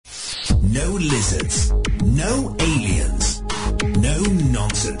No lizards. No aliens. No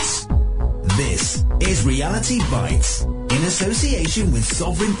nonsense. This is Reality Bites in association with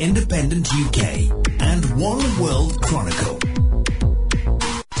Sovereign Independent UK and One World Chronicle.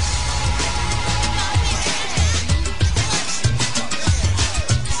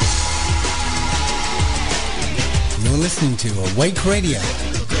 You're listening to Awake Radio.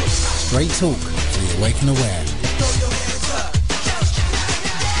 Straight talk for the awake and aware.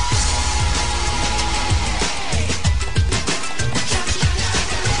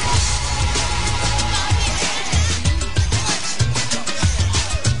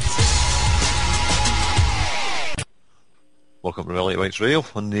 Welcome to Reality Bites Radio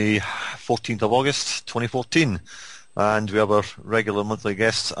on the 14th of August 2014, and we have our regular monthly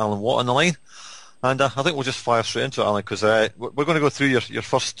guest Alan Watt on the line. And I think we'll just fire straight into it, Alan, because we're going to go through your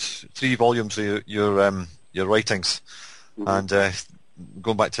first three volumes of your writings. Mm-hmm. And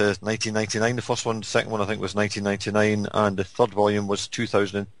going back to 1999, the first one, the second one I think was 1999, and the third volume was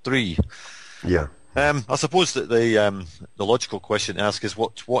 2003. Yeah. I suppose that the logical question to ask is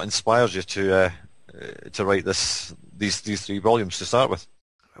what inspires you to write these three volumes to start with?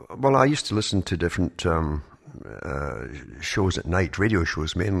 Well, I used to listen to different shows at night, radio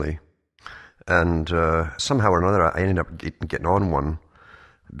shows mainly. And somehow or another, I ended up getting on one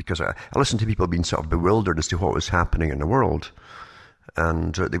because I listened to people being sort of bewildered as to what was happening in the world.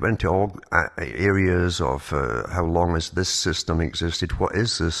 And they went into all areas of how long has this system existed, what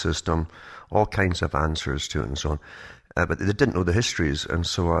is this system, all kinds of answers to it and so on. But they didn't know the histories. And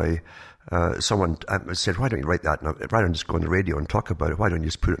so someone said, why don't you write that? Now, rather than just go on the radio and talk about it, why don't you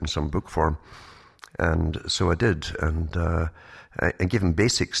just put it in some book form? And so I did. And give them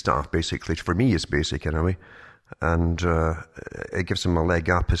basic stuff, basically. For me, it's basic anyway. And it gives them a leg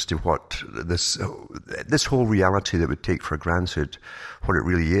up as to what this whole reality that we take for granted, what it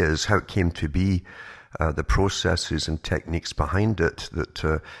really is, how it came to be, the processes and techniques behind it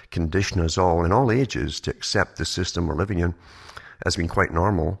that condition us all in all ages to accept the system we're living in has been quite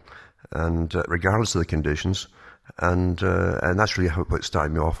normal, and regardless of the conditions. And that's really what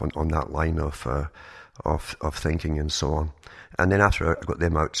started me off on that line of thinking and so on. And then after I got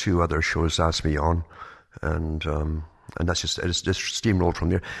them out, two other shows asked me on, and that's just steamrolled from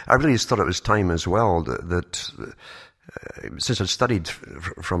there. I really just thought it was time as well that since I'd studied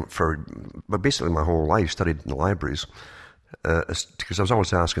for basically my whole life, studied in the libraries, because I was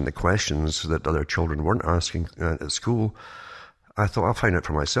always asking the questions that other children weren't asking at school. I thought I'll find out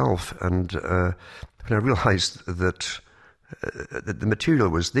for myself, and when I realised that the material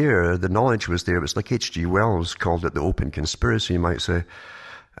was there, the knowledge was there. It was like H.G. Wells called it the open conspiracy, you might say.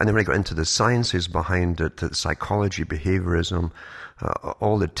 And then when I got into the sciences behind it, the psychology, behaviorism,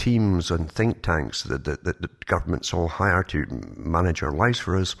 all the teams and think tanks that governments all hire to manage our lives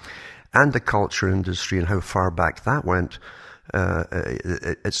for us, and the culture industry and how far back that went,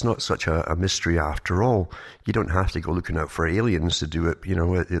 it's not such a mystery after all. You don't have to go looking out for aliens to do it. You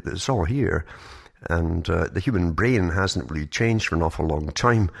know, it's all here. And the human brain hasn't really changed for an awful long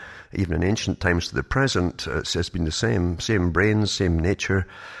time. Even in ancient times to the present, it's been the same brains, same nature.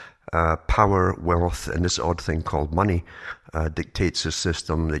 Power, wealth, and this odd thing called money dictates a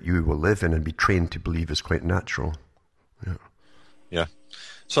system that you will live in and be trained to believe is quite natural. Yeah.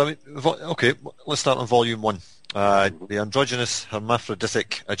 So, I mean, okay, let's start on Volume 1, the androgynous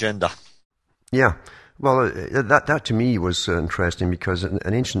hermaphroditic agenda. Yeah. Well, that to me was interesting because in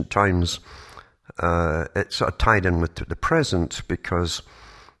ancient times, it sort of tied in with the present because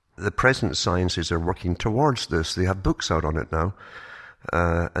the present sciences are working towards this. They have books out on it now,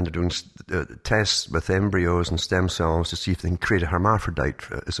 and they're doing tests with embryos and stem cells to see if they can create a hermaphrodite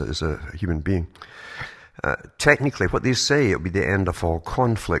as a human being. Technically, what they say, it'll be the end of all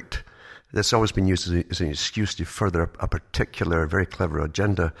conflict. That's always been used as an excuse to further a particular, very clever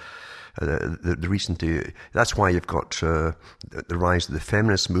agenda. That's why you've got the rise of the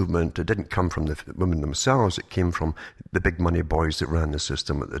feminist movement. It didn't come from the women themselves. It came from the big money boys that ran the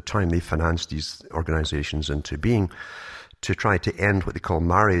system at the time. They financed these organizations into being to try to end what they call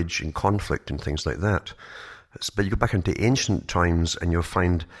marriage and conflict and things like that. But you go back into ancient times and you'll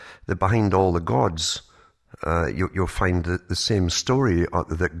find that behind all the gods, you'll find the same story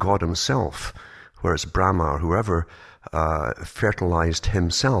that God himself, whether it's Brahma or whoever, fertilized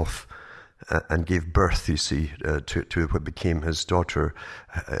himself and gave birth, you see, to what became his daughter,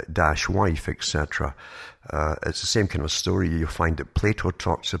 wife, etc. It's the same kind of story you find that Plato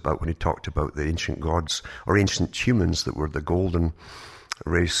talks about when he talked about the ancient gods or ancient humans that were the golden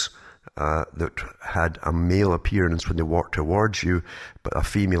race that had a male appearance when they walked towards you, but a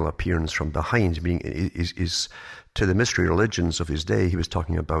female appearance from behind. Is to the mystery religions of his day, he was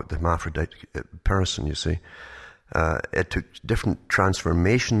talking about the hermaphrodite person, you see. It took different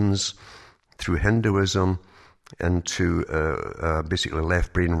transformations through Hinduism into basically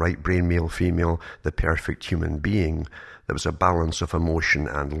left brain, right brain, male, female, the perfect human being. There was a balance of emotion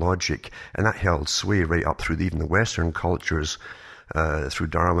and logic, and that held sway right up through even the Western cultures, through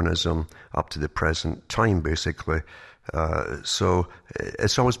Darwinism up to the present time, basically. So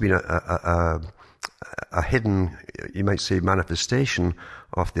it's always been a hidden, you might say, manifestation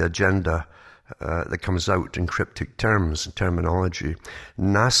of the agenda that comes out in cryptic terms and terminology.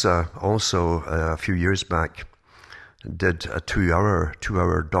 NASA also, a few years back, did a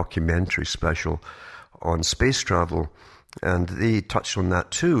two-hour documentary special on space travel, and they touched on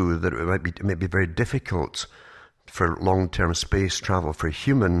that too, that it might be very difficult for long-term space travel for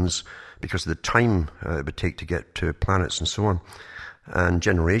humans because of the time it would take to get to planets and so on, and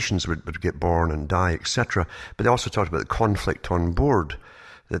generations would get born and die, etc. But they also talked about the conflict on board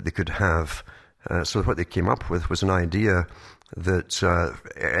that they could have. So what they came up with was an idea that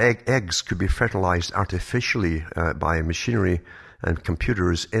eggs could be fertilized artificially by machinery and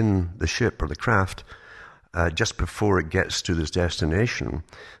computers in the ship or the craft just before it gets to this destination.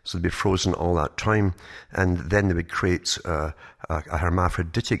 So they'd be frozen all that time, and then they would create a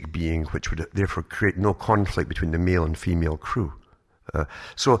hermaphroditic being, which would therefore create no conflict between the male and female crew.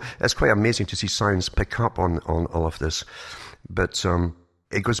 So it's quite amazing to see science pick up on all of this. But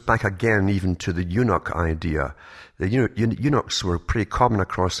it goes back again even to the eunuch idea. The eunuchs were pretty common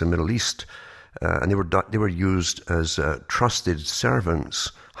across the Middle East, and they were used as trusted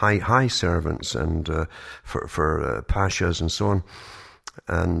servants, high servants, and for pashas and so on,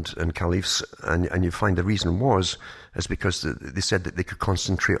 and caliphs. And you find the reason is because they said that they could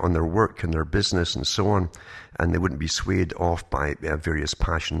concentrate on their work and their business and so on, and they wouldn't be swayed off by various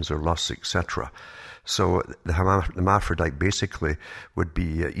passions or lusts, etc. So the hermaphrodite basically would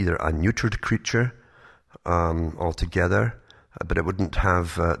be either a neutered creature altogether, but it wouldn't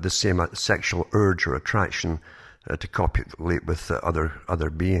have the same sexual urge or attraction to copulate with other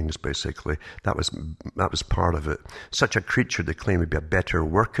beings. Basically, that was part of it. Such a creature, they claim, would be a better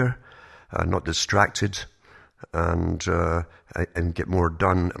worker, not distracted, and get more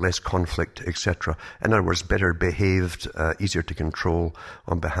done, less conflict, etc. In other words, better behaved, easier to control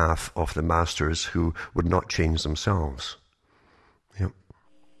on behalf of the masters who would not change themselves. Yep.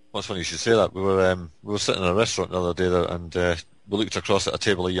 Well, it's funny you should say that. We were sitting in a restaurant the other day there, and we looked across at a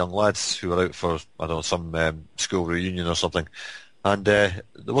table of young lads who were out for, I don't know, some school reunion or something, and there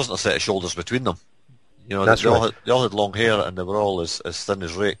wasn't a set of shoulders between them. You know, they all had long hair, and they were all as thin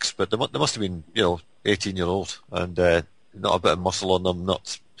as rakes, but they must have been, 18-year-old, and not a bit of muscle on them,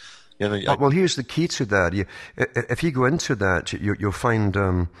 not, Well, here's the key to that. If you go into that, you'll find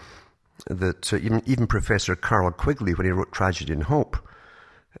that even Professor Carroll Quigley, when he wrote Tragedy and Hope,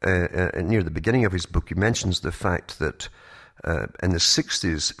 near the beginning of his book, he mentions the fact that in the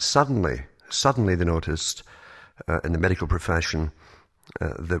 60s, suddenly they noticed in the medical profession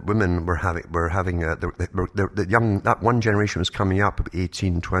that women were having the young, that one generation was coming up,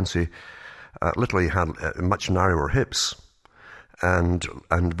 18, 20, literally had much narrower hips, and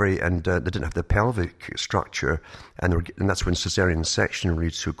they didn't have the pelvic structure, and that's when cesarean section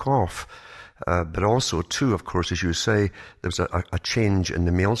really took off. But also, too, of course, as you say, there was a change in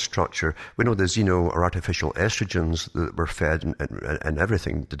the male structure. We know the xeno or artificial estrogens that were fed and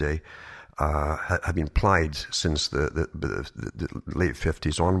everything today have been applied since the late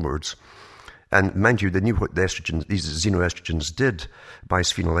 50s onwards. And mind you, they knew what these xenoestrogens did,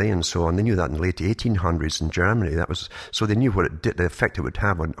 bisphenol A and so on. They knew that in the late 1800s in Germany. So they knew what it did, the effect it would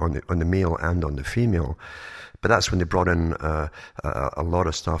have on the male and on the female. But that's when they brought in a lot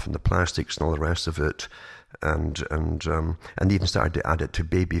of stuff and the plastics and all the rest of it, and they even started to add it to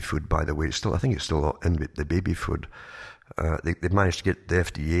baby food. By the way, I think it's still in the baby food. They managed to get the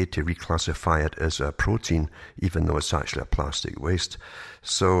FDA to reclassify it as a protein, even though it's actually a plastic waste.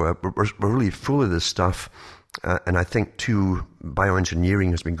 So we're really full of this stuff. And I think, too,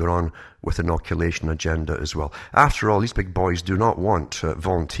 bioengineering has been going on with inoculation agenda as well. After all, these big boys do not want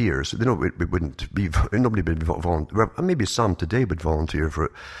volunteers. They know nobody would volunteer. Well, maybe some today would volunteer for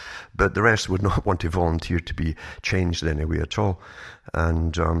it, but the rest would not want to volunteer to be changed in any way at all.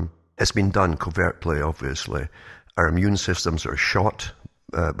 And it's been done covertly, obviously. Our immune systems are shot,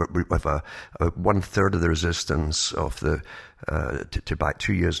 but we have a 1/3 of the resistance of to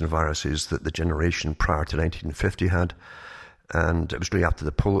bacteria and viruses that the generation prior to 1950 had. And it was really after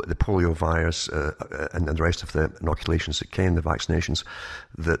the polio virus and the rest of the inoculations that came, the vaccinations,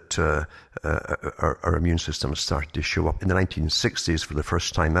 that our immune system started to show up. In the 1960s, for the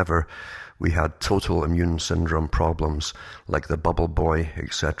first time ever, we had total immune syndrome problems like the bubble boy,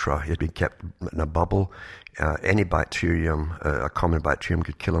 etc. He had been kept in a bubble. Any bacterium, a common bacterium,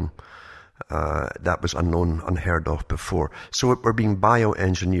 could kill him. That was unknown, unheard of before. So we're being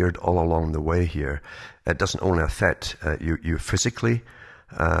bioengineered all along the way here. It doesn't only affect you physically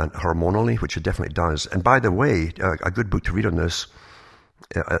and hormonally, which it definitely does. And by the way, a good book to read on this,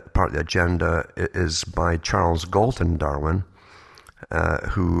 part of the agenda, is by Charles Galton Darwin,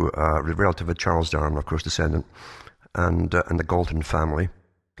 who, relative of Charles Darwin, of course, descendant, and the Galton family,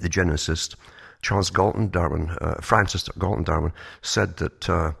 the geneticist. Charles Galton Darwin, Francis Galton Darwin, said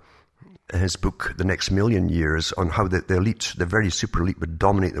that his book, The Next Million Years, on how the elite, the very super elite, would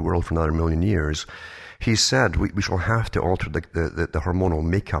dominate the world for another million years. He said we shall have to alter the hormonal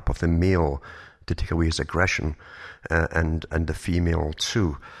makeup of the male to take away his aggression, and the female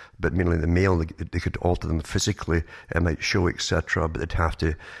too. But mainly the male, they could alter them physically, it might show, etc. But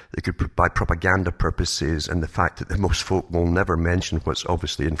they could, by propaganda purposes, and the fact that most folk will never mention what's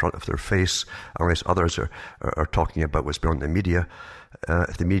obviously in front of their face, unless others are talking about what's beyond the media.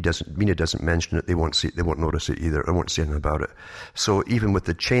 If the media doesn't mention it, they won't notice it either, and won't say anything about it. So even with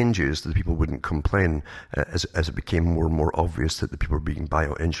the changes, the people wouldn't complain as it became more and more obvious that the people were being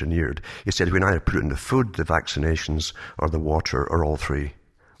bioengineered. He said we can either put it in the food, the vaccinations, or the water, or all three.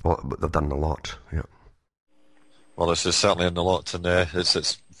 Well, they've done a lot, yeah. Well, this is certainly in the lot, and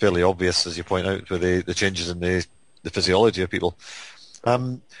it's fairly obvious, as you point out, with the changes in the physiology of people.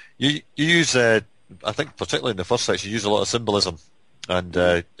 You use, I think, particularly in the first section, you use a lot of symbolism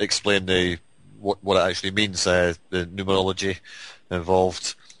and explain what it actually means, the numerology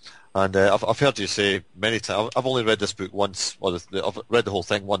involved. And I've heard you say many times. I've only read this book once, or I've read the whole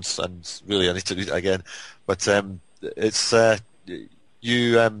thing once, and really I need to read it again. But it's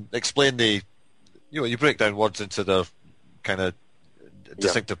you explain you break down words into their kind of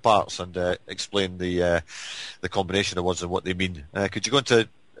distinctive parts and explain the combination of words and what they mean. Could you go into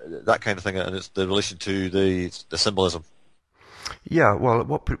that kind of thing and it's the relation to the symbolism? Yeah, well,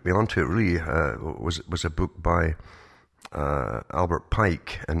 what put me onto it really was a book by Albert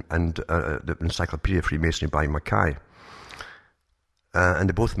Pike and the Encyclopedia of Freemasonry by Mackay. And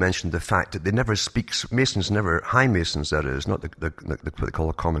they both mentioned the fact that they never speak, Masons never, high Masons that is, not what they call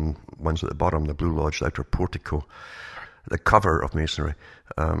the common ones at the bottom, the Blue Lodge, the outer portico, the cover of Masonry.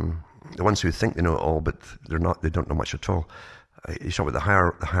 The ones who think they know it all, but they don't know much at all. You talk about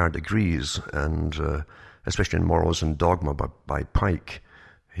the higher degrees, and especially in Morals and Dogma by Pike.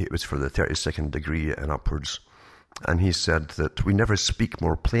 It was for the 32nd degree and upwards. And he said that we never speak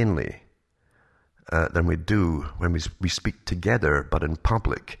more plainly than we do when we speak together, but in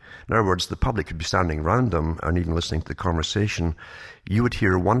public. In other words, the public could be standing around them and even listening to the conversation. You would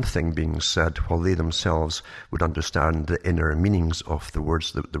hear one thing being said while they themselves would understand the inner meanings of the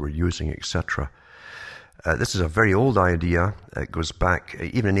words that they were using, etc. This is a very old idea. It goes back,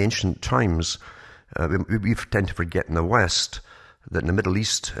 even in ancient times. We tend to forget in the West that in the Middle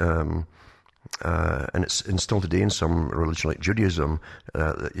East, and it's still today in some religion like Judaism,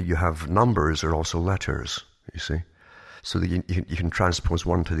 you have numbers are also letters, you see. So that you can transpose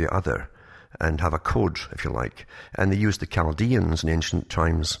one to the other and have a code, if you like. And they used the Chaldeans in ancient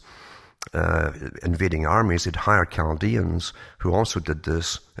times, invading armies. They'd hire Chaldeans who also did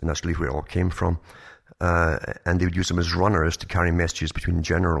this, and that's really where it all came from. And they would use them as runners to carry messages between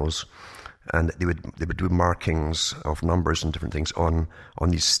generals. And they would do markings of numbers and different things on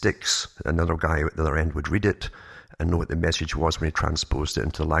these sticks. Another guy at the other end would read it and know what the message was when he transposed it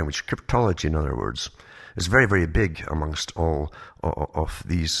into the language. Cryptology, in other words, is very, very big amongst all of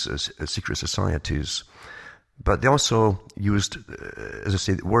these secret societies. But they also used, as I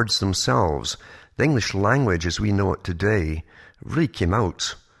say, words themselves. The English language, as we know it today, really came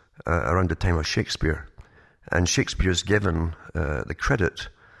out around the time of Shakespeare. And Shakespeare is given the credit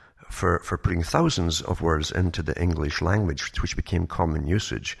for putting thousands of words into the English language, which became common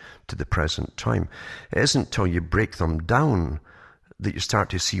usage to the present time. It isn't until you break them down that you start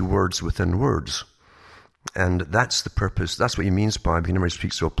to see words within words. And that's the purpose. That's what he means by being able to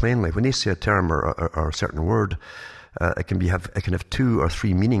speak so plainly. When they say a term or a certain word, it can have 2 or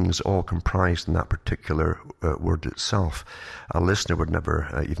 3 meanings all comprised in that particular word itself. A listener would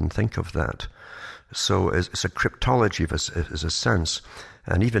never even think of that. So it's a cryptology as a sense.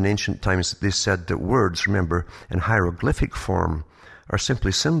 And even in ancient times, they said that words, remember, in hieroglyphic form are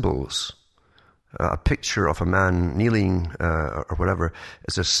simply symbols. A picture of a man kneeling or whatever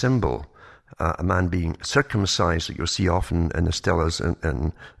is a symbol. a man being circumcised that you'll see often in the stelas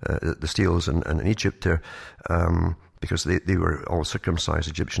and the steles in Egypt there, because they were all circumcised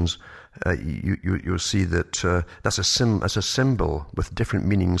Egyptians. You'll see that that's a symbol with different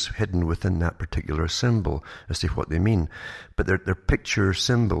meanings hidden within that particular symbol as to what they mean. But they're picture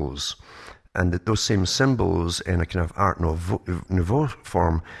symbols, and that those same symbols in a kind of Art Nouveau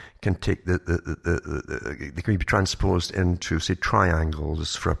form can take they can be transposed into, say,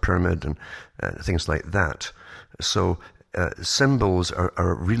 triangles for a pyramid and things like that. So symbols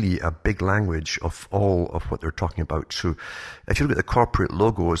are really a big language of all of what they're talking about. So if you look at the corporate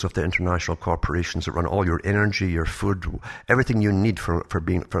logos of the international corporations that run all your energy, your food, everything you need for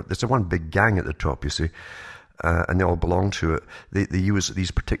there's a one big gang at the top, you see. And they all belong to it. They use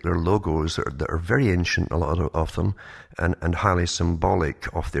these particular logos that are very ancient, a lot of them, and highly symbolic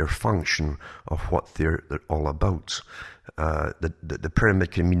of their function, of what they're all about. The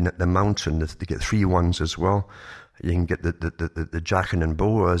pyramid can mean the mountain. They get 3 ones as well. You can get the Jachin and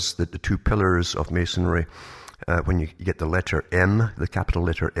Boaz, the 2 pillars of masonry. When you get the letter M, the capital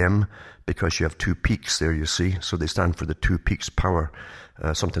letter M, because you have 2 peaks there, you see. So they stand for the 2 peaks power.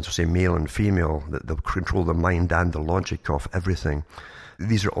 Sometimes we say male and female, that they'll control the mind and the logic of everything.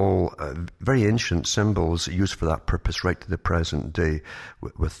 These are all very ancient symbols used for that purpose right to the present day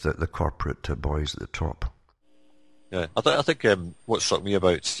with the corporate boys at the top. Yeah, I think what struck me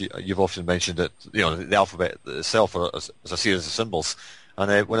about, you've often mentioned that, the alphabet itself is a series of symbols.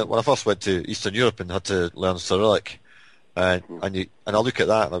 And when I first went to Eastern Europe and had to learn Cyrillic, and I look at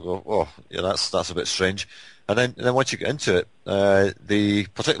that and I go, oh, yeah, that's a bit strange. And then once you get into it,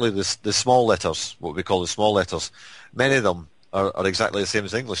 particularly the small letters, what we call the small letters, many of them are exactly the same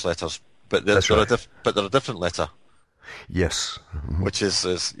as English letters, but they're a different letter. Yes. Mm-hmm. Which is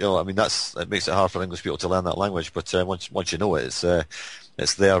it makes it hard for English people to learn that language. But once you know it,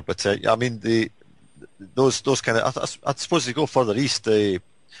 it's there. But those kind of, I suppose, you go further east, the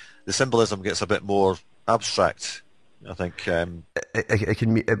symbolism gets a bit more abstract, I think. It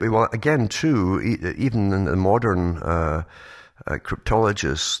can be, well, again, too, even in the modern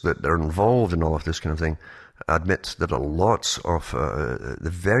cryptologists that are involved in all of this kind of thing admit that a lot of the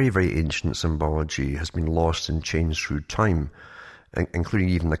very, very ancient symbology has been lost and changed through time, including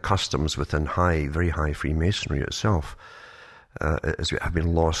even the customs within very high Freemasonry itself. As have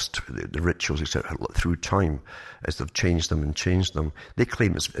been lost, the rituals, etc., through time, as they've changed them. They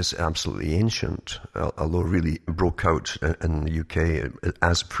claim it's absolutely ancient, although really broke out in the UK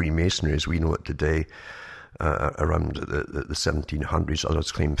as Freemasonry as we know it today, around the 1700s.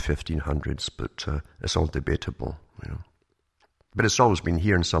 Others claim 1500s, but it's all debatable, But it's always been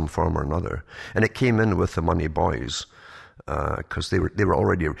here in some form or another, and it came in with the money boys. Because they were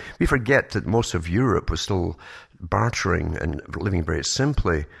already. We forget that most of Europe was still bartering and living very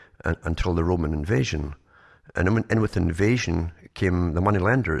simply until the Roman invasion, and with the invasion came the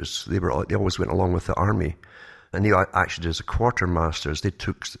moneylenders. They always went along with the army, and they acted as quartermasters. They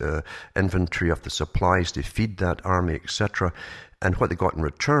took inventory of the supplies to feed that army, etc. And what they got in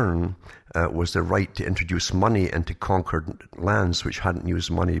return was the right to introduce money into conquered lands which hadn't used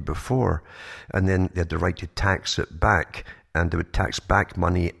money before. And then they had the right to tax it back, and they would tax back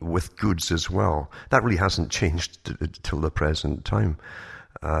money with goods as well. That really hasn't changed till the present time.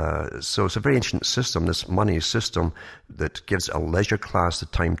 So it's a very ancient system, this money system, that gives a leisure class the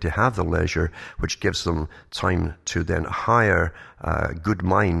time to have the leisure, which gives them time to then hire good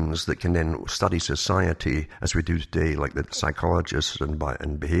minds that can then study society as we do today, like the psychologists and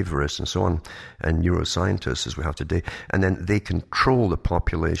behaviorists and so on, and neuroscientists as we have today. And then they control the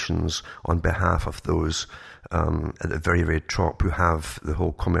populations on behalf of those at the very, very top who have the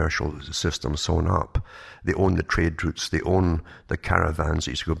whole commercial system sewn up. They own the trade routes. They own the caravans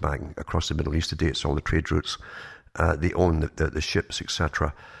that used to go back across the Middle East today. It's all the trade routes. They own the ships,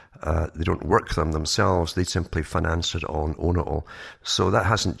 etc. They don't work them themselves. They simply finance it all and own it all. So that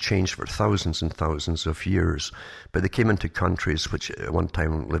hasn't changed for thousands and thousands of years. But they came into countries which at one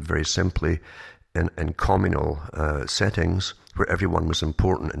time lived very simply in communal settings where everyone was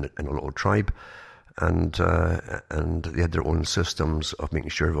important in a little tribe. And they had their own systems of making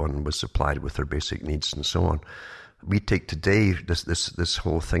sure everyone was supplied with their basic needs and so on. We take today this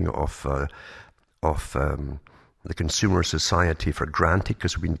whole thing of the consumer society for granted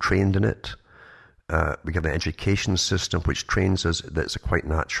because we've been trained in it. We have an education system which trains us that's quite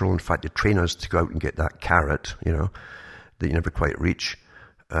natural. In fact, they train us to go out and get that carrot, that you never quite reach.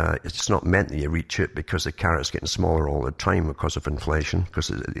 It's not meant that you reach it because the carrot's getting smaller all the time because of inflation, because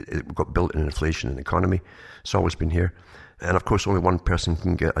it got built in inflation in the economy. It's always been here. And of course, only one person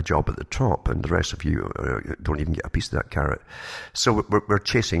can get a job at the top, and the rest of you don't even get a piece of that carrot. So we're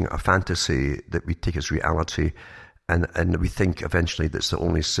chasing a fantasy that we take as reality, and we think eventually that's the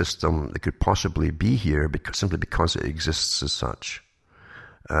only system that could possibly be here, simply because it exists as such.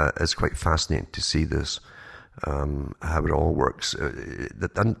 It's quite fascinating to see this. How it all works.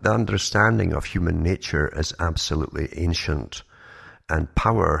 The understanding of human nature is absolutely ancient, and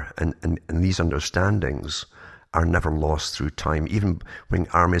power and these understandings are never lost through time. Even when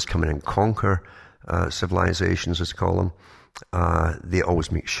armies come in and conquer civilizations, as they call them, they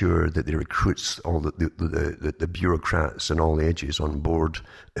always make sure that they recruit all the bureaucrats and all ages on board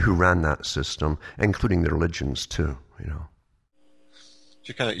who ran that system, including the religions too, you know.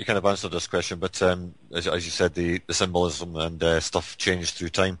 You kind of answered this question, but as you said, the symbolism and stuff changed through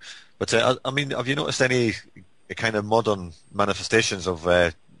time. But I mean, have you noticed any kind of modern manifestations of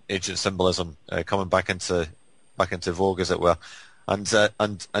ancient symbolism coming back into vogue, as it were? And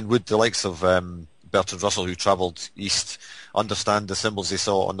would the likes of Bertrand Russell, who travelled east, understand the symbols they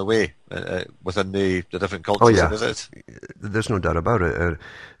saw on the way within the different cultures? Oh yeah, there's no doubt about it.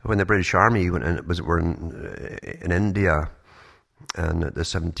 When the British Army were in India. And at the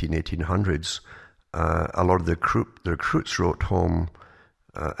 1800s, a lot of the recruits wrote home,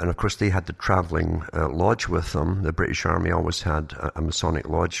 and of course they had the travelling lodge with them. The British Army always had a Masonic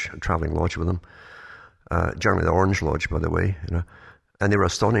lodge, a travelling lodge with them. Generally the Orange Lodge, by the way, you know. And they were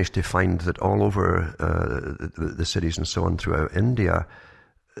astonished to find that all over the cities and so on throughout India,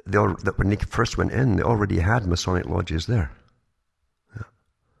 that when they first went in, they already had Masonic lodges there.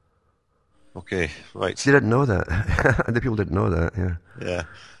 Okay, right. They didn't know that. The people didn't know that, yeah.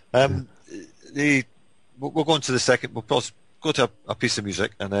 Yeah. We'll go on to the second. We'll go to a piece of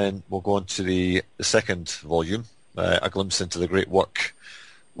music, and then we'll go on to the second volume, A Glimpse into the Great Work.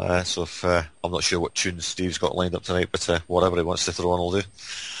 So if I'm not sure what tunes Steve's got lined up tonight, but whatever he wants to throw on will do.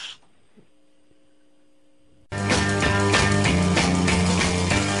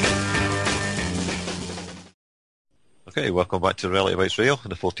 Okay, welcome back to Reality Bites Radio on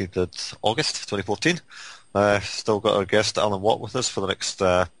the 14th of August 2014. Still got our guest Alan Watt with us for the next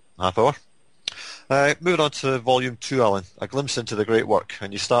half hour. Moving on to Volume 2, Alan, A Glimpse into the Great Work.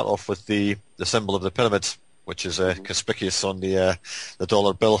 And you start off with the symbol of the pyramid, which is conspicuous on the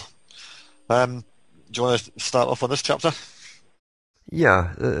dollar bill. Do you want to start off on this chapter?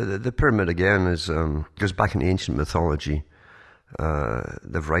 Yeah, the pyramid again goes back in ancient mythology.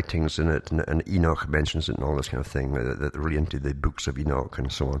 The writings in it, and Enoch mentions it and all this kind of thing. They're really into the books of Enoch and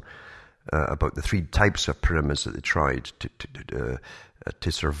so on, about the three types of pyramids that they tried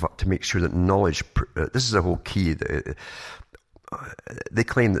to survive, to make sure that knowledge. This is the whole key. They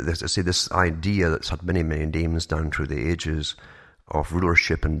claim that this idea that's had many names down through the ages of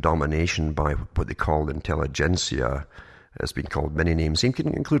rulership and domination by what they call intelligentsia has been called many names,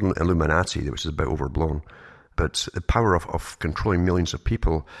 including Illuminati, which is a bit overblown. But the power of controlling millions of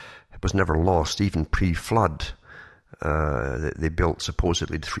people was never lost, even pre-flood. They built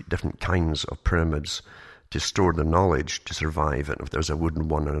supposedly three different kinds of pyramids to store the knowledge to survive. And if there was a wooden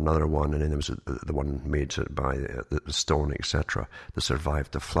one and another one, and then there was the one made by the stone, etc., that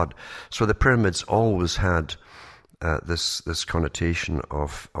survived the flood. So the pyramids always had this connotation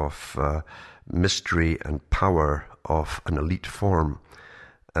of mystery and power of an elite form.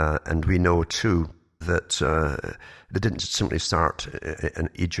 And we know too that they didn't simply start in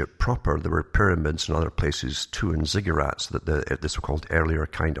Egypt proper. There were pyramids in other places too, in ziggurats, this so-called earlier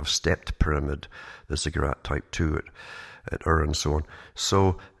kind of stepped pyramid, the ziggurat type 2 at Ur and so on.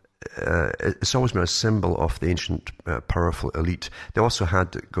 So it's always been a symbol of the ancient powerful elite. They also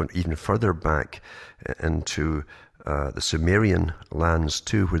had gone even further back into the Sumerian lands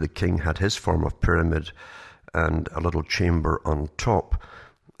too, where the king had his form of pyramid and a little chamber on top.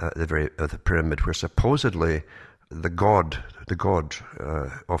 The pyramid, where supposedly the god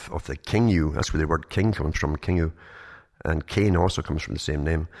of the Kingu, that's where the word king comes from, Kingu, and Cain also comes from the same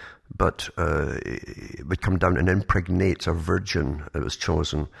name, but it would come down and impregnate a virgin that was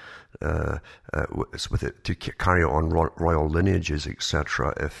chosen with it to carry on royal lineages,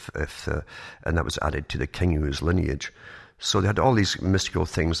 etc. And that was added to the Kingu's lineage. So they had all these mystical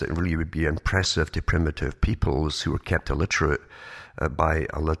things that really would be impressive to primitive peoples who were kept illiterate by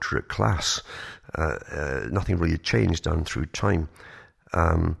a literate class. Nothing really changed down through time.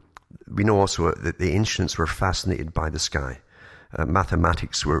 We know also that the ancients were fascinated by the sky.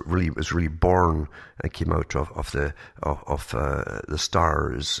 Mathematics was really born and came out of the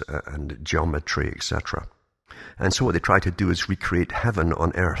stars and geometry, etc. And so what they try to do is recreate heaven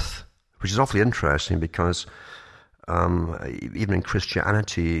on earth, which is awfully interesting because even in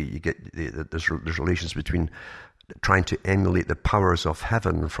Christianity, you get there's relations between trying to emulate the powers of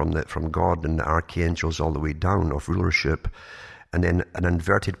heaven from God and the archangels all the way down of rulership, and then an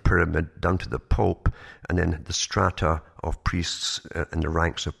inverted pyramid down to the Pope, and then the strata of priests and the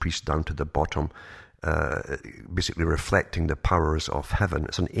ranks of priests down to the bottom, basically reflecting the powers of heaven.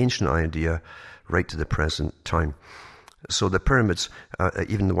 It's an ancient idea right to the present time. So the pyramids,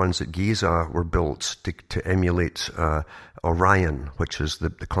 even the ones at Giza, were built to emulate Orion, which is the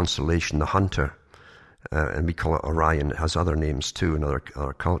constellation, the hunter. And we call it Orion. It has other names too in other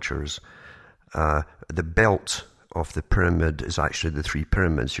cultures. The belt of the pyramid is actually the three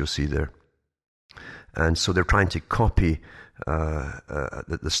pyramids you'll see there. And so they're trying to copy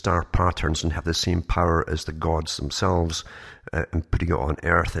the star patterns and have the same power as the gods themselves, and putting it on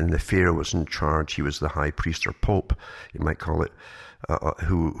earth. And the pharaoh was in charge. He was the high priest or pope, you might call it,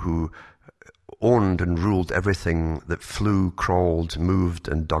 who owned and ruled everything that flew, crawled, moved,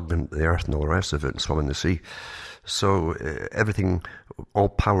 and dug into the earth and all the rest of it and swam in the sea. So everything, all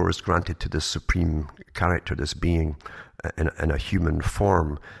power is granted to this supreme character, this being in a human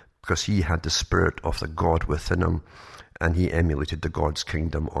form, because he had the spirit of the God within him, and he emulated the God's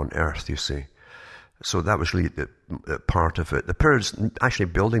kingdom on earth, you see. So that was really the part of it. The pyramids, actually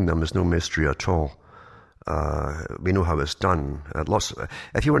building them is no mystery at all. We know how it's done.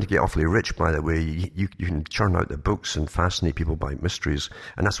 If you want to get awfully rich, by the way, you can churn out the books and fascinate people by mysteries,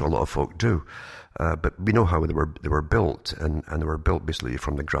 and that's what a lot of folk do. But we know how they were built, and they were built basically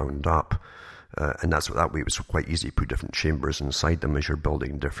from the ground up. And that way it was quite easy to put different chambers inside them as you're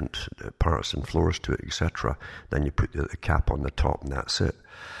building different parts and floors to it, etc. Then you put the cap on the top, and that's it.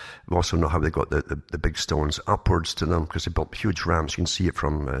 We also know how they got the big stones upwards to them, because they built huge ramps. You can see it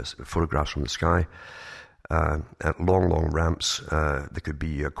from photographs from the sky. At long ramps, they could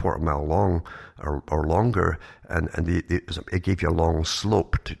be a quarter mile long or longer, and it gave you a long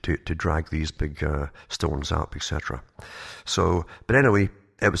slope to drag these big stones up, etc. So, but anyway,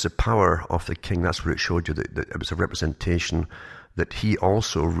 it was the power of the king. That's what it showed you, that it was a representation that he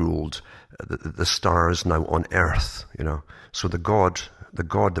also ruled the stars now on earth, you know. So the God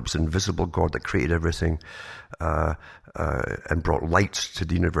that was invisible, God that created everything, and brought light to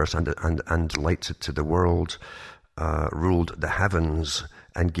the universe and light to the world, ruled the heavens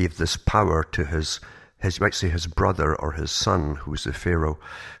and gave this power to his you might say his brother or his son, who was the Pharaoh,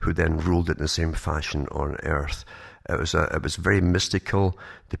 who then ruled it in the same fashion on earth. It was very mystical.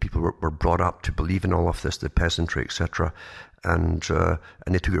 The people were brought up to believe in all of this, the peasantry, etc., and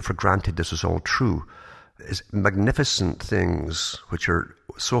they took it for granted this was all true. It's magnificent things which are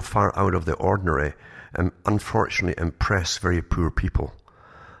so far out of the ordinary and unfortunately impress very poor people.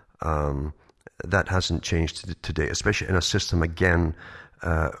 That hasn't changed today, especially in a system again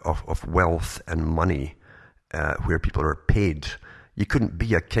of wealth and money, where people are paid. You couldn't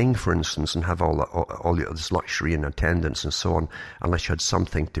be a king, for instance, and have all this luxury and attendance and so on, unless you had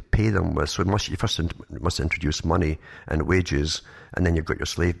something to pay them with. So you first must introduce money and wages, and then you've got your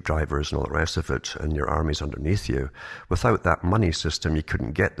slave drivers and all the rest of it, and your armies underneath you. Without that money system, you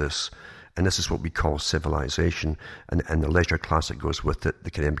couldn't get this. And this is what we call civilization, and the leisure class that goes with it. They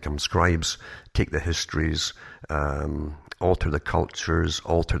can then become scribes, take the histories, alter the cultures,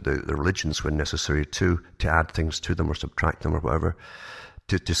 alter the religions when necessary to add things to them or subtract them or whatever,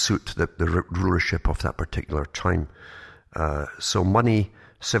 to suit the rulership of that particular time. So money,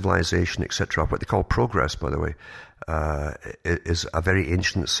 civilization, etc., what they call progress, by the way, is a very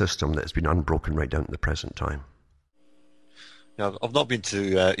ancient system that has been unbroken right down to the present time. Yeah, I've not been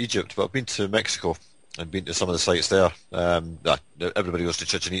to Egypt, but I've been to Mexico and been to some of the sites there. Everybody goes to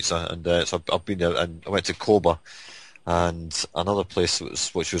Chichen Itza, and so I've been there, and I went to Coba and another place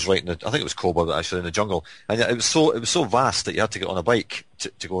which was right in I think it was Coba, actually, in the jungle, and it was so vast that you had to get on a bike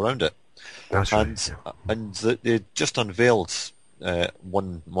to go around it. That's right. And they just unveiled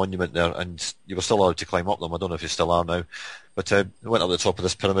one monument there, and you were still allowed to climb up them. I don't know if you still are now, but I went up the top of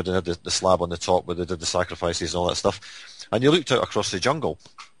this pyramid and had the slab on the top where they did the sacrifices and all that stuff. And you looked out across the jungle,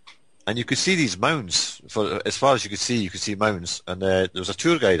 and you could see these mounds. For as far as you could see mounds. And there was a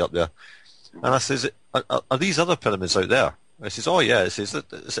tour guide up there. And I says, "Are these other pyramids out there?" I says, "Oh yeah." It says,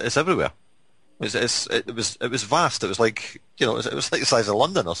 "It's everywhere." It was vast. It was like, you know, it was like the size of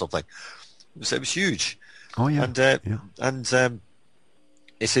London or something. It was huge. Oh yeah. And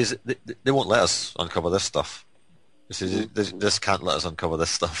it says they won't let us uncover this stuff. It says they just can't let us uncover this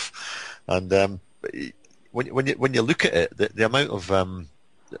stuff. And when you look at it, the amount of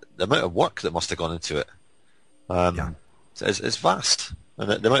work that must have gone into it, is vast, and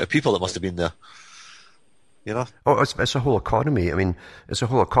the amount of people that must have been there. you know? Oh, it's a whole economy. I mean, it's a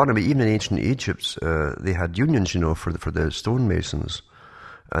whole economy. Even in ancient Egypt, they had unions, for the stonemasons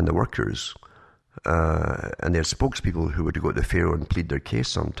and the workers. And they had spokespeople who would go to the pharaoh and plead their case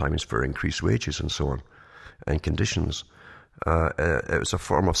sometimes for increased wages and so on, and conditions. It was a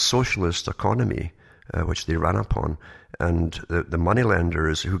form of socialist economy, which they ran upon. And the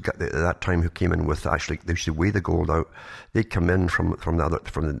moneylenders at that time who came in with, actually, they used to weigh the gold out. They'd come in from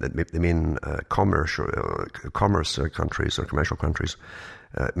the main commerce countries or commercial countries,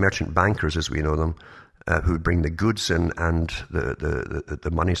 merchant bankers as we know them, who would bring the goods in and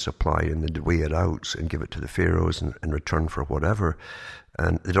the money supply, and they'd weigh it out and give it to the pharaohs in return for whatever.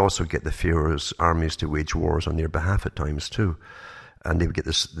 And they'd also get the pharaohs' armies to wage wars on their behalf at times too. And they would get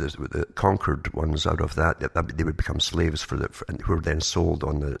the conquered ones out of that. They would become slaves who were then sold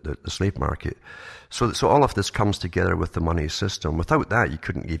on the slave market. So all of this comes together with the money system. Without that, you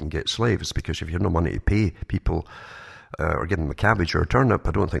couldn't even get slaves, because if you had no money to pay people or give them a cabbage or a turnip,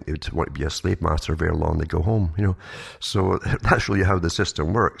 I don't think they would want to be a slave master very long. They go home, So that's really how the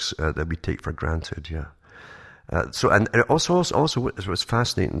system works, that we take for granted, yeah. And it also was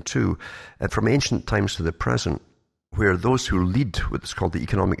fascinating too, from ancient times to the present, where those who lead what's called the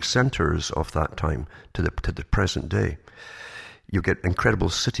economic centers of that time to the present day, you get incredible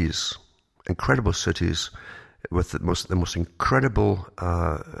cities with the most incredible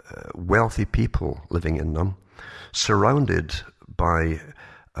wealthy people living in them, surrounded by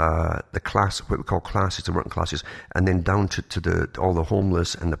the class, what we call classes, the working classes, and then down to all the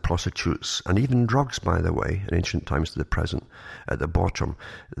homeless and the prostitutes, and even drugs, by the way, in ancient times to the present, at the bottom.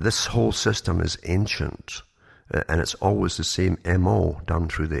 This whole system is ancient. And it's always the same MO down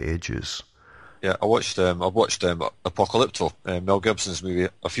through the ages. Yeah, I've watched Apocalypto, Mel Gibson's movie,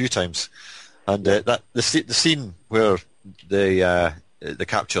 a few times, and the scene where the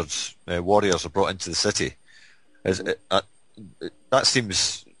captured warriors are brought into the city that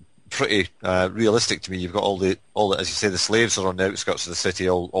seems pretty realistic to me. You've got all the as you say, the slaves are on the outskirts of the city,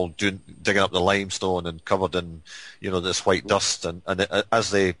 all digging up the limestone and covered in this white dust, and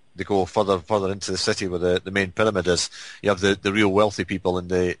as they go further into the city where the main pyramid is, you have the real wealthy people and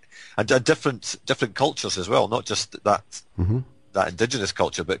different cultures as well, not just that that indigenous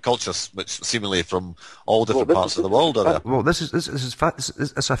culture, but cultures which seemingly from all different parts of the world are there. Well, this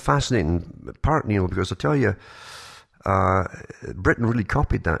is a fascinating part, Neil, because I tell you, Britain really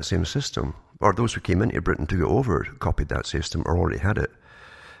copied that same system, or those who came into Britain to go over copied that system or already had it,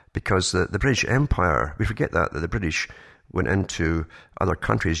 because the British Empire, we forget that the British went into other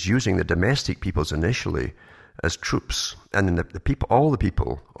countries using the domestic peoples initially as troops, and then all the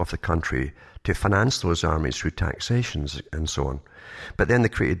people of the country to finance those armies through taxations and so on. But then they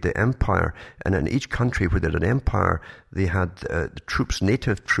created the empire, and in each country where they had an empire, they had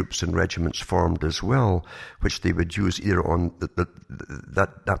native troops and regiments formed as well, which they would use either on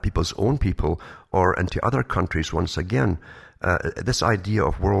that people's own people or into other countries once again. This idea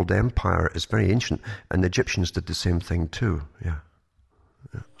of world empire is very ancient, and the Egyptians did the same thing too. Yeah.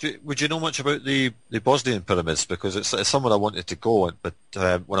 Would you know much about the Bosnian pyramids? Because it's somewhere I wanted to go, but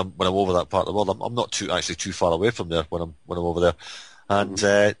when I'm over that part of the world, I'm not too far away from there when I'm over there,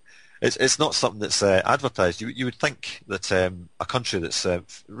 and it's not something that's advertised. You would think that a country that's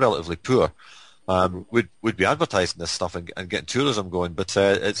relatively poor would be advertising this stuff and getting tourism going, but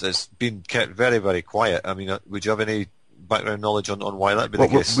it's been kept very, very quiet. I mean, would you have any background knowledge on why that would be the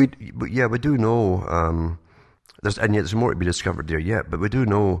case? We do know. There's more to be discovered there yet, but we do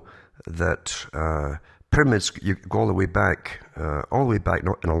know that pyramids, you go all the way back,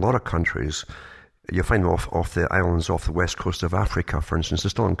 in a lot of countries. You'll find them off the islands off the west coast of Africa, for instance. They're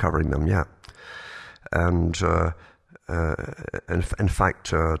still uncovering them yet. And in fact,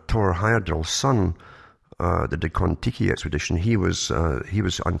 Thor Heyerdahl's son, the De Kon-Tiki expedition, he was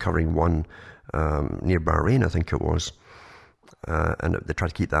uncovering one near Bahrain, I think it was. And they tried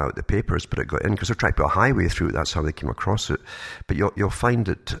to keep that out of the papers, but it got in because they're trying to put a highway through it. That's how they came across it. But you'll find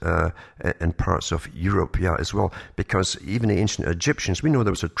it in parts of Europe, yeah, as well. Because even the ancient Egyptians, we know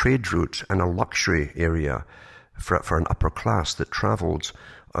there was a trade route and a luxury area for an upper class that travelled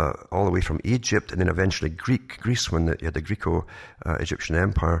all the way from Egypt and then eventually Greece when you had the Greco-Egyptian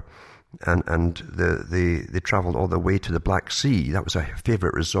Empire. And they travelled all the way to the Black Sea. That was a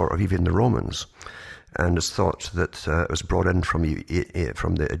favourite resort of even the Romans. And it's thought that it was brought in from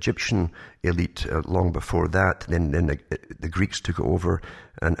the Egyptian elite long before that. Then the Greeks took it over,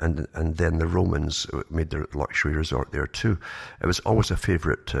 and then the Romans made their luxury resort there too. It was always a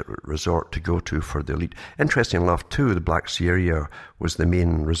favourite resort to go to for the elite. Interesting enough too, the Black Sea area was the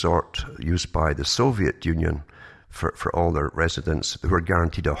main resort used by the Soviet Union for all their residents who were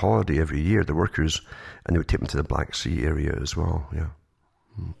guaranteed a holiday every year, the workers, and they would take them to the Black Sea area as well. Yeah.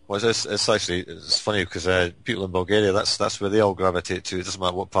 Well, it's funny because people in Bulgaria, that's where they all gravitate to. It doesn't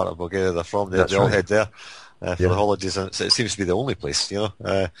matter what part of Bulgaria they're from; they all head there for the holidays, and it seems to be the only place,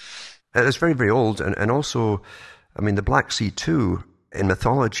 It's very, very old, and also, I mean, the Black Sea too, in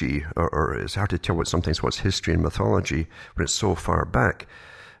mythology, or it's hard to tell sometimes what's history and mythology when it's so far back,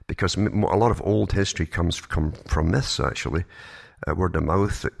 because a lot of old history comes from myths, actually, word of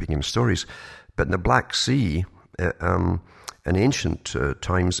mouth that became stories. But in the Black Sea, in ancient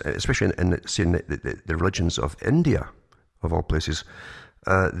times, especially in the religions of India, of all places,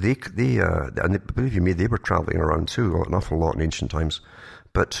 and believe you me, they were traveling around too, an awful lot in ancient times.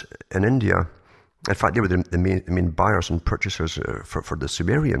 But in India, in fact, they were the main buyers and purchasers for the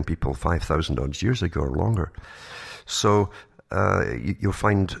Sumerian people 5,000 odd years ago or longer. So you'll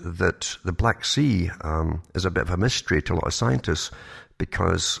find that the Black Sea is a bit of a mystery to a lot of scientists,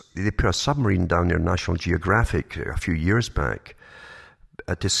 because they put a submarine down there, National Geographic, a few years back,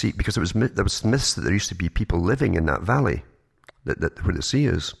 to see, because there was myths that there used to be people living in that valley, where the sea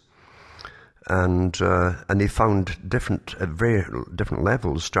is. And they found at very different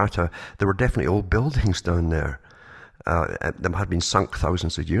levels, strata. There were definitely old buildings down there that had been sunk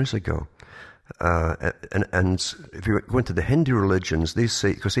thousands of years ago. And if you go into the Hindu religions, they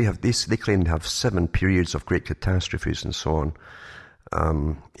say, because they claim to have 7 periods of great catastrophes and so on,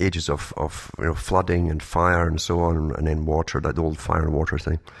 ages of flooding and fire and so on, and then water, that old fire and water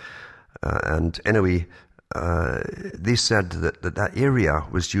thing. And anyway, they said that area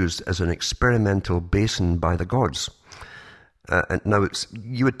was used as an experimental basin by the gods. And now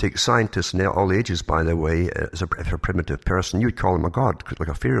you would take scientists in all ages, by the way, if you're a primitive person, you would call them a god, like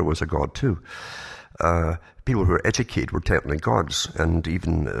a pharaoh was a god too. People who were educated were technically gods, and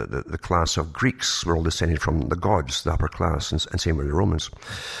even the class of Greeks were all descended from the gods, the upper class, and same with the Romans.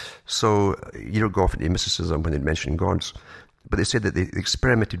 So you don't go off into mysticism when they mention gods. But they said that they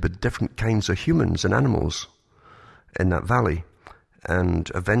experimented with different kinds of humans and animals in that valley. And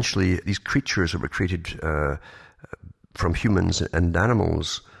eventually these creatures that were created from humans and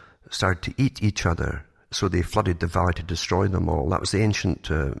animals started to eat each other. So they flooded the valley to destroy them all. That was the ancient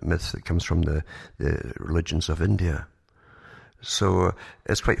myth that comes from the religions of India. So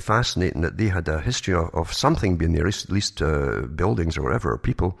it's quite fascinating that they had a history of something being there, at least buildings or whatever, or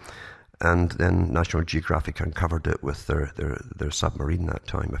people. And then National Geographic uncovered it with their submarine that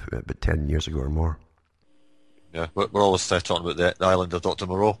time, about 10 years ago or more. Yeah, we're always talking about the island of Dr.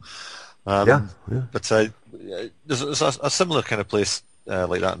 Moreau. Yeah. But there's a similar kind of place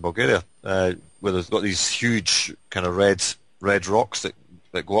like that in Bulgaria, where they've got these huge kind of red rocks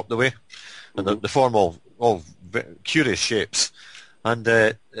that go up the way, and they form all curious shapes. And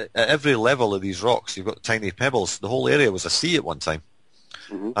at every level of these rocks, you've got tiny pebbles. The whole area was a sea at one time.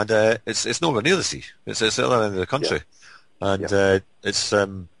 Mm-hmm. And it's nowhere near the sea. It's the other end of the country, and it's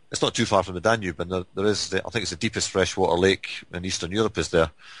not too far from the Danube. And there is, I think it's the deepest freshwater lake in Eastern Europe is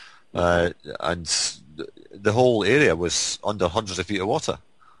there, and the whole area was under hundreds of feet of water.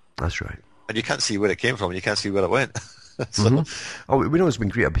 That's right. And you can't see where it came from, and you can't see where it went. So, mm-hmm. We know there's been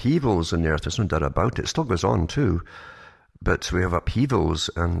great upheavals in the earth. There's no doubt about it. It still goes on too. But we have upheavals,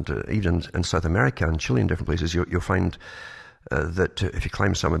 and even in South America and Chile and different places, you'll find that if you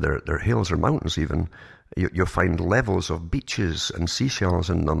climb some of their hills or mountains even, you'll find levels of beaches and seashells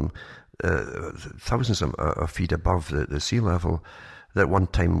in them, thousands of feet above the sea level, that one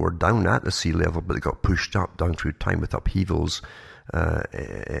time were down at the sea level, but they got pushed up down through time with upheavals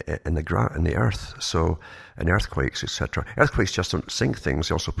in the earth, so, and earthquakes, etc. Earthquakes just don't sink things;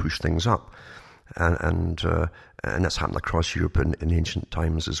 they also push things up, and that's happened across Europe in ancient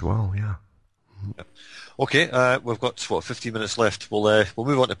times as well. Yeah. Okay, we've got 15 minutes left. We'll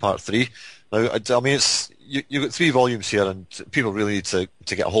move on to part 3. Now, I mean, you've got 3 volumes here, and people really need to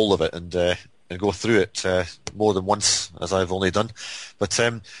get a hold of it and go through it more than once, as I've only done. But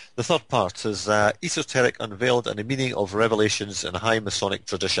the third part is Esoteric Unveiled and the Meaning of Revelations in High Masonic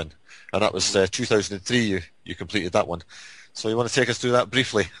Tradition, and that was 2003. You completed that one. So you want to take us through that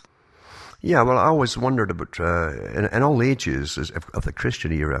briefly? Yeah, well, I always wondered about in all ages of the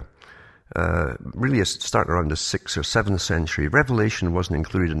Christian era. Really starting around the 6th or 7th century. Revelation wasn't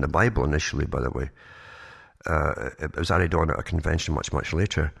included in the Bible initially, by the way. It was added on at a convention much, much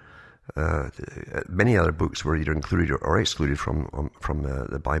later. Many other books were either included or excluded from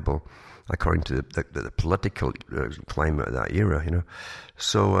the Bible, according to the political climate of that era, you know.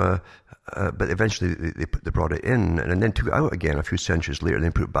 So, but eventually they brought it in and then took it out again a few centuries later, and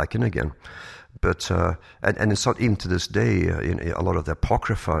then put it back in again. But and it's not even to this day, a lot of the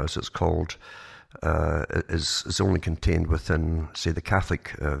Apocrypha, as it's called, is only contained within, say, the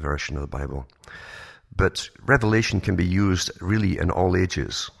Catholic version of the Bible. But revelation can be used really in all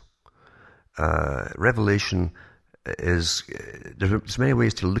ages. Revelation is, there's many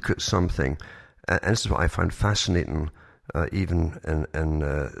ways to look at something, and this is what I find fascinating, even in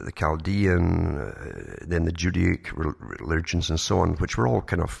the Chaldean, then the Judaic religions and so on, which were all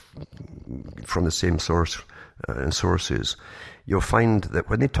kind of from the same source and sources. You'll find that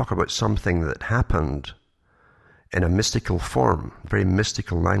when they talk about something that happened in a mystical form, very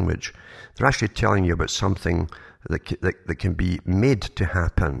mystical language, they're actually telling you about something that can be made to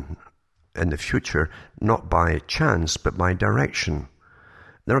happen in the future, not by chance, but by direction.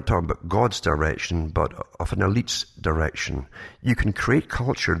 They're not talking about God's direction, but of an elite's direction. You can create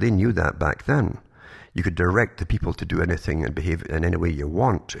culture. They knew that back then. You could direct the people to do anything and behave in any way you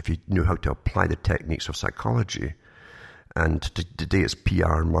want if you knew how to apply the techniques of psychology. And today it's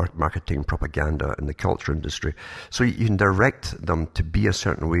PR, marketing, propaganda, and the culture industry. So you can direct them to be a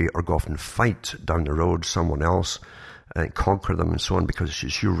certain way or go off and fight down the road someone else and conquer them and so on, because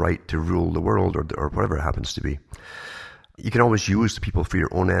it's your right to rule the world or whatever it happens to be. You can always use the people for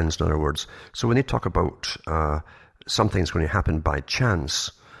your own ends, in other words. So when they talk about something's going to happen by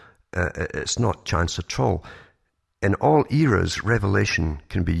chance, it's not chance at all. In all eras, revelation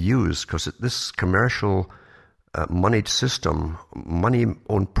can be used because this commercial moneyed system, money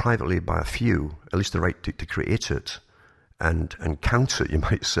owned privately by a few, at least the right to create it and count it, you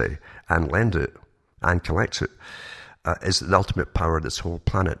might say, and lend it and collect it, is the ultimate power of this whole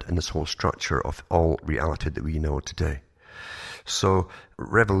planet and this whole structure of all reality that we know today. So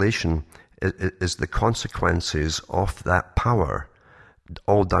revelation is the consequences of that power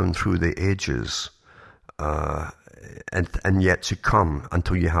all down through the ages, and yet to come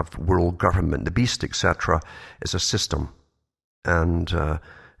until you have world government. The beast, etc., is a system, and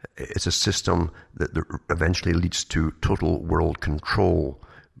it's a system that eventually leads to total world control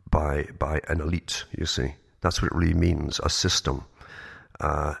by an elite, you see. That's what it really means, a system.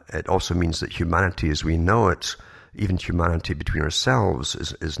 It also means that humanity as we know it, even humanity between ourselves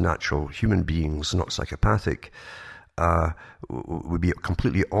is natural human beings, not psychopathic, would be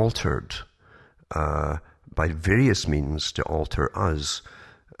completely altered by various means to alter us.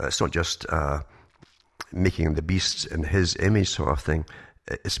 It's not just making the beast in his image sort of thing.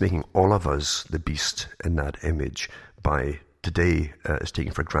 It's making all of us the beast in that image by today, it's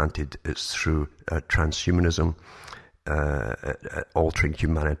taken for granted, it's through transhumanism, altering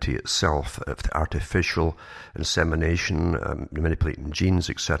humanity itself, artificial insemination, manipulating genes,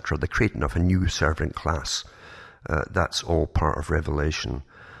 etc., the creating of a new servant class. That's all part of revelation.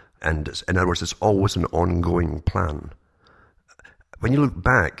 And in other words, it's always an ongoing plan. When you look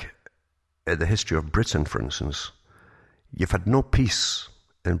back at the history of Britain, for instance, you've had no peace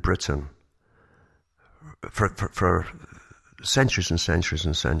in Britain for centuries and centuries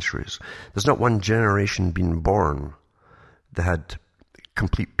and centuries. There's not one generation been born that had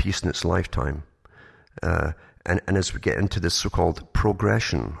complete peace in its lifetime. And as we get into this so-called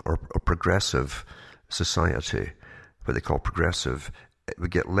progression or progressive society, what they call progressive, we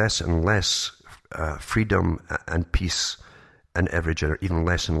get less and less freedom and peace in every generation, even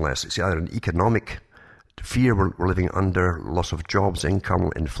less and less. It's either an economic fear we're living under, loss of jobs,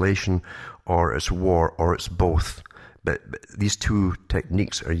 income, inflation, or it's war, or it's both. But these two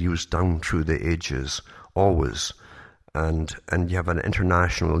techniques are used down through the ages, always. And you have an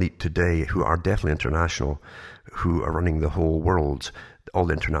international elite today who are definitely international, who are running the whole world. All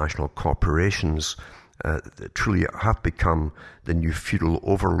the international corporations truly have become the new feudal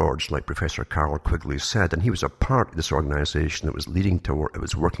overlords, like Professor Carroll Quigley said. And he was a part of this organization that was it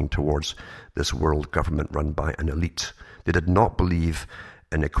was working towards this world government run by an elite. They did not believe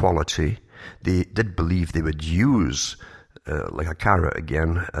in equality. They did believe they would use, like a carrot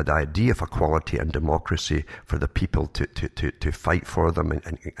again, the idea of equality and democracy for the people to fight for them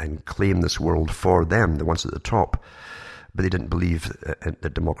and claim this world for them, the ones at the top. But they didn't believe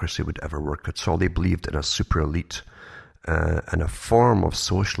that democracy would ever work at all. They believed in a super elite and a form of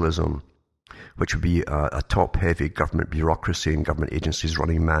socialism, which would be a top-heavy government bureaucracy and government agencies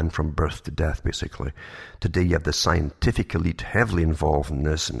running man from birth to death, basically. Today you have the scientific elite heavily involved in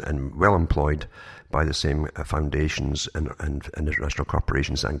this and well employed by the same foundations and international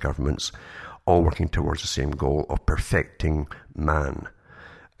corporations and governments, all working towards the same goal of perfecting man.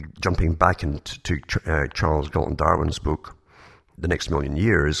 Jumping back into Charles Galton Darwin's book, The Next Million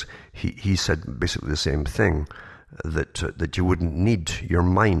Years, he said basically the same thing, that you wouldn't need your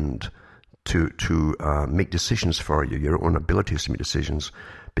mind to make decisions for you, your own abilities to make decisions,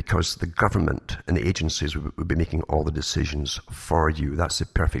 because the government and the agencies would be making all the decisions for you. That's the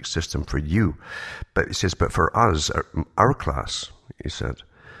perfect system for you. But he says, but for us, our class, he said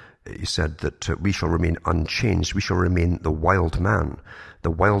that we shall remain unchanged. We shall remain the wild man.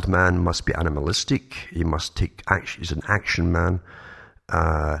 The wild man must be animalistic. He must take action. He's an action man.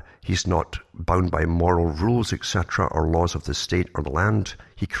 He's not bound by moral rules, etc., or laws of the state or the land.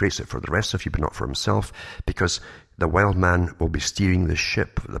 He creates it for the rest of you, but not for himself, because the wild man will be steering the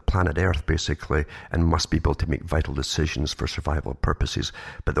ship, the planet Earth, basically, and must be able to make vital decisions for survival purposes.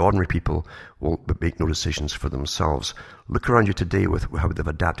 But the ordinary people will make no decisions for themselves. Look around you today with how they've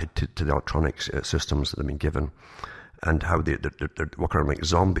adapted to the electronic systems that have been given, and how they're walking around like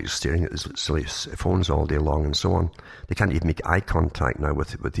zombies, staring at these silly phones all day long and so on. They can't even make eye contact now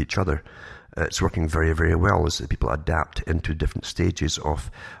with each other. It's working very, very well as people adapt into different stages of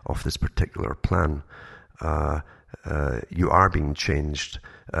this particular plan. You are being changed.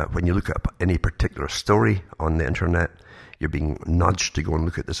 When you look at any particular story on the internet, you're being nudged to go and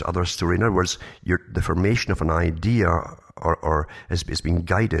look at this other story. In other words, the formation of an idea is being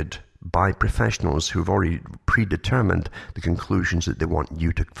guided by professionals who've already predetermined the conclusions that they want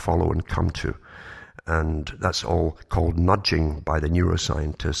you to follow and come to. And that's all called nudging by the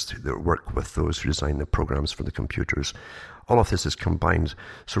neuroscientists that work with those who design the programs for the computers. All of this is combined.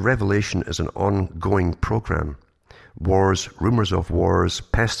 So Revelation is an ongoing program. Wars, rumors of wars,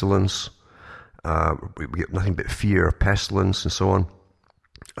 pestilence, we get nothing but fear, pestilence, and so on.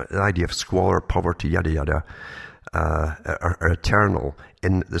 The idea of squalor, poverty, yada yada, are eternal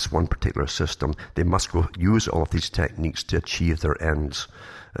in this one particular system. They must go use all of these techniques to achieve their ends,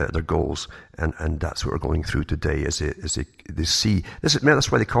 their goals, and that's what we're going through today. As they see this,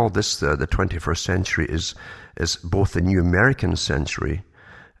 that's why they call this the 21st century is both the new American century,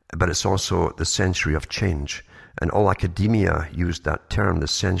 but it's also the century of change. And all academia used that term, the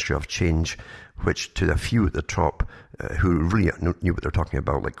century of change, which to the few at the top who really knew what they're talking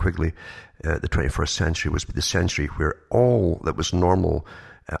about, like Quigley, the 21st century was the century where all that was normal,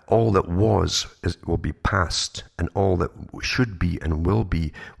 all that will be past, and all that should be and will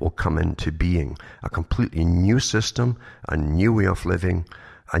come into being. A completely new system, a new way of living,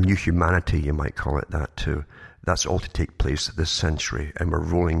 a new humanity, you might call it that too. That's all to take place this century, and we're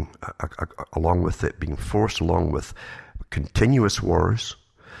rolling along with it, being forced along with continuous wars,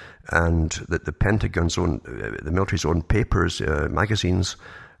 and the Pentagon's own, the military's own papers, magazines.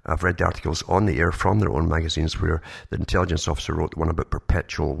 I've read the articles on the air from their own magazines where the intelligence officer wrote one about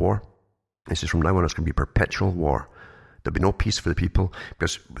perpetual war. He says from now on it's going to be perpetual war. There'll be no peace for the people,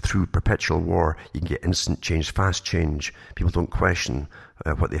 because through perpetual war you can get instant change, fast change. People don't question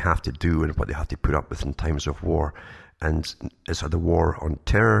what they have to do and what they have to put up with in times of war. And it's the war on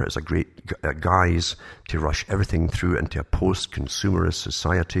terror is a great guise to rush everything through into a post-consumerist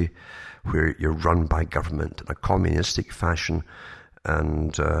society where you're run by government in a communistic fashion,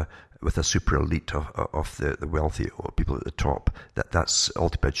 and with a super elite of the wealthy people at the top. That's all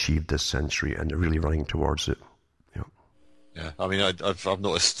to be achieved this century, and they're really running towards it. Yeah, I mean, I've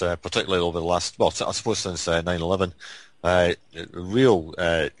noticed, particularly over the last, well, I suppose since 9/11, real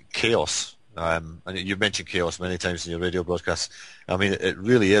chaos. And you mentioned chaos many times in your radio broadcasts. I mean, it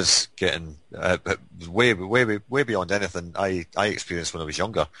really is getting way beyond anything I experienced when I was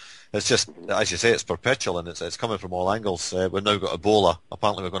younger. It's just, as you say, it's perpetual, and it's coming from all angles. We've now got Ebola.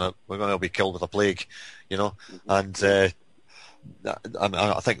 Apparently, we're going to be killed with a plague, and.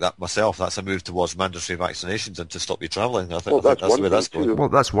 I think that myself, that's a move towards mandatory vaccinations and to stop you travelling. I think that's the way that's going. Well,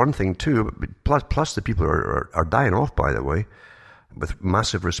 that's one thing too. Plus the people are dying off, by the way, with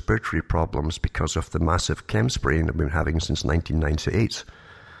massive respiratory problems because of the massive chem spraying that we've been having since 1998.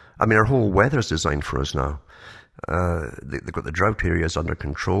 I mean, our whole weather is designed for us now. They've got the drought areas under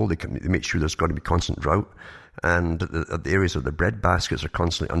control. They make sure there's going to be constant drought. And the areas of the bread baskets are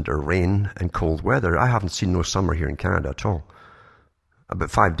constantly under rain and cold weather. I haven't seen no summer here in Canada at all. About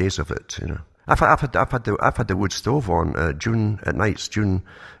 5 days of it, I've had the wood stove on June at nights.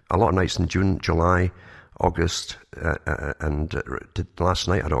 A lot of nights in June, July, August, and last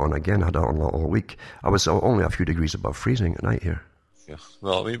night I had it on again. I had it on all week. I was only a few degrees above freezing at night here. Yeah.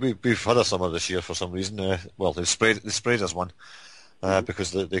 Well, I mean, we've had a summer this year for some reason. They sprayed us one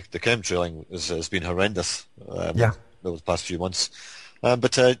because the chemtrailing has been horrendous. Over the past few months.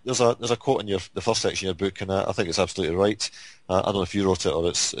 But there's a quote in the first section of your book, and I think it's absolutely right. I don't know if you wrote it or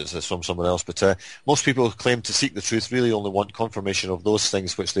it's from someone else, but most people who claim to seek the truth really only want confirmation of those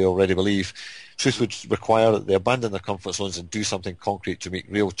things which they already believe. Truth would require that they abandon their comfort zones and do something concrete to make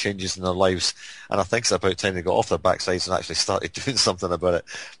real changes in their lives. And I think it's about time they got off their backsides and actually started doing something about it.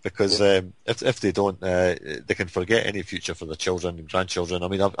 Because if they don't, they can forget any future for their children and grandchildren. I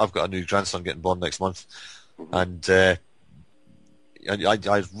mean, I've got a new grandson getting born next month, and I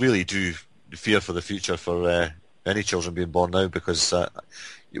really do fear for the future for any children being born now, because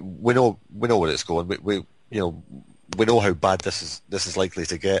we know where it's going. We know how bad this is likely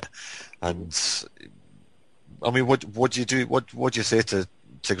to get, and I mean, what do you do? What do you say to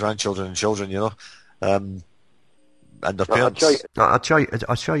grandchildren and children? And their parents. I'll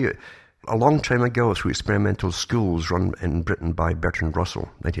tell you. A long time ago, through experimental schools run in Britain by Bertrand Russell,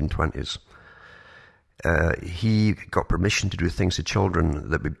 1920s. He got permission to do things to children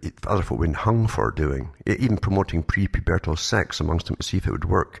that other folk been hung for doing, even promoting pre-pubertal sex amongst them to see if it would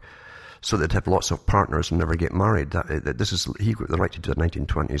work, so they'd have lots of partners and never get married. He got the right to do the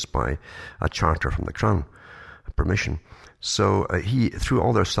 1920s by a charter from the Crown, permission. So through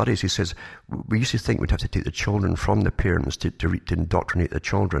all their studies, he says, we used to think we'd have to take the children from the parents to indoctrinate the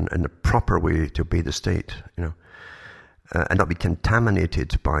children in the proper way to obey the state, and not be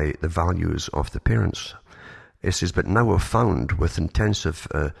contaminated by the values of the parents. It says, but now we've found with intensive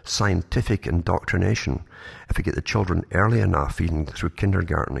scientific indoctrination, if we get the children early enough, even through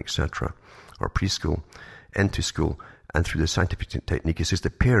kindergarten, etc., or preschool, into school, and through the scientific technique, it says the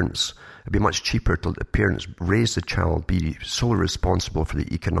parents, it'd be much cheaper to let the parents raise the child, be solely responsible for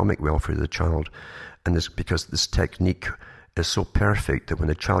the economic welfare of the child, and because this technique is so perfect that when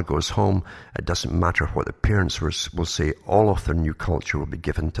the child goes home, it doesn't matter what the parents will say. All of their new culture will be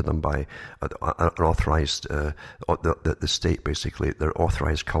given to them by an authorized, the state basically. Their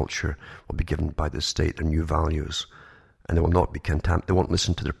authorized culture will be given by the state, their new values. And they will not be they won't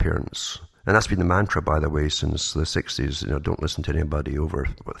listen to their parents. And that's been the mantra, by the way, since the 60s. Don't listen to anybody over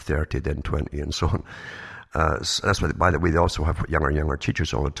 30, then 20, and so on. So that's why, by the way, they also have younger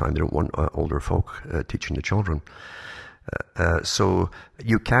teachers all the time. They don't want older folk teaching the children. So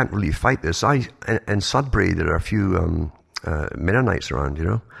you can't really fight this. In Sudbury, there are a few Mennonites around,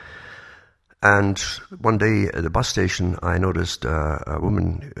 And one day at the bus station, I noticed a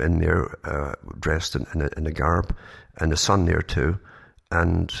woman in there dressed in a garb, and the son there too.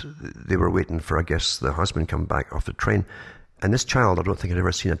 And they were waiting for, I guess, the husband come back off the train. And this child, I don't think I'd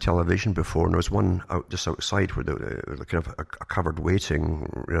ever seen a television before. And there was one just outside where kind of a covered waiting,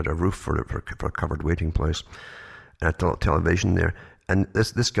 we had a roof for a covered waiting place. And a television there. And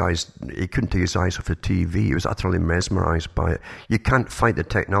this guy's, he couldn't take his eyes off the TV. He was utterly mesmerized by it. You can't fight the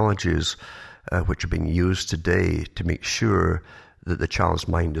technologies which are being used today to make sure that the child's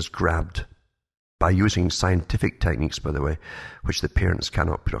mind is grabbed by using scientific techniques, by the way, which the parents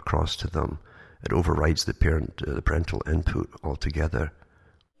cannot put across to them. It overrides the parental input altogether.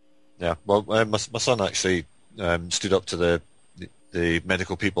 Yeah, well, my son actually stood up to the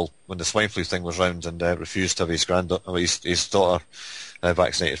medical people when the swine flu thing was round and refused to have his daughter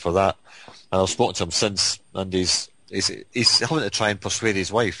vaccinated for that. And I've spoken to him since, and he's having to try and persuade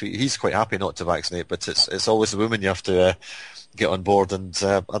his wife. He's quite happy not to vaccinate, but it's always the woman you have to get on board, and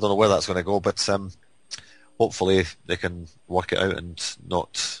I don't know where that's going to go, but hopefully they can work it out and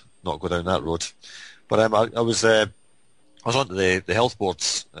not go down that road. But I was onto the health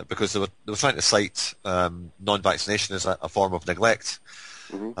boards because they were trying to cite non-vaccination as a form of neglect.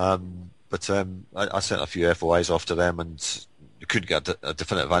 Mm-hmm. But I sent a few FOIs off to them, and you couldn't get a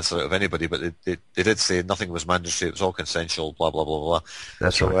definitive answer out of anybody. But they did say nothing was mandatory; it was all consensual. Blah blah blah blah.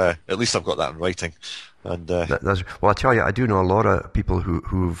 That's so, right. At least I've got that in writing. And well, I tell you, I do know a lot of people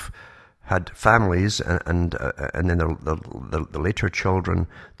who've had families, and then the later children,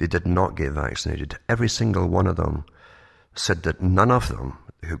 they did not get vaccinated. Every single one of them said that none of them,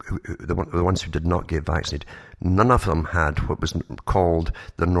 the ones who did not get vaccinated, none of them had what was called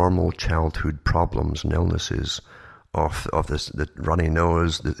the normal childhood problems and illnesses of this, the runny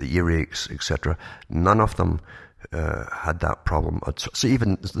nose, the earaches, etc. None of them had that problem. So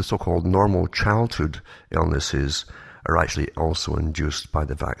even the so-called normal childhood illnesses are actually also induced by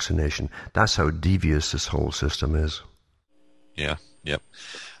the vaccination. That's how devious this whole system is. Yeah, yep.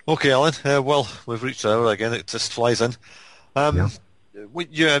 Okay, Alan. Well, we've reached the hour again. It just flies in.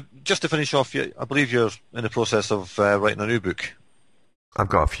 Just to finish off, I believe you're in the process of writing a new book. I've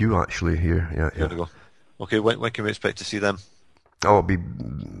got a few actually here. Yeah. There we go. Okay, when can we expect to see them? Oh,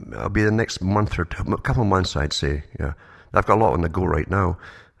 it'll be the next month or two, a couple of months, I'd say. Yeah, I've got a lot on the go right now.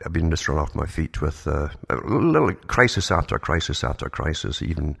 I've been just run off my feet with a little crisis after crisis after crisis,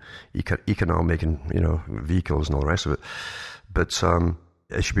 even economic and vehicles and all the rest of it. But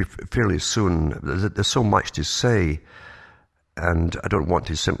it should be fairly soon. There's so much to say, and I don't want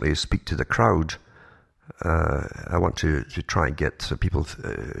to simply speak to the crowd. I want to try and get people.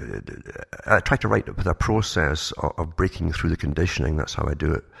 I try to write with a process of breaking through the conditioning. That's how I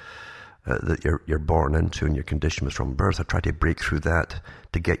do it. That you're born into and you're conditioned from birth. I try to break through that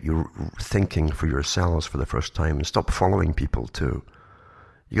to get you thinking for yourselves for the first time and stop following people too.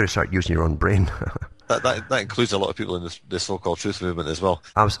 You got to start using your own brain. that includes a lot of people in the so-called truth movement as well.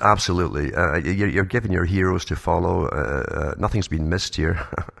 Absolutely. You're given your heroes to follow. Nothing's been missed here.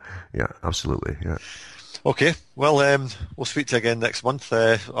 Yeah, absolutely. Yeah. Okay, well, we'll speak to you again next month.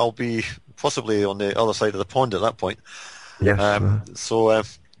 I'll be possibly on the other side of the pond at that point. Yes. So,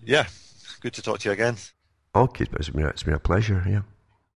 yeah, good to talk to you again. Okay, it's been a pleasure, yeah.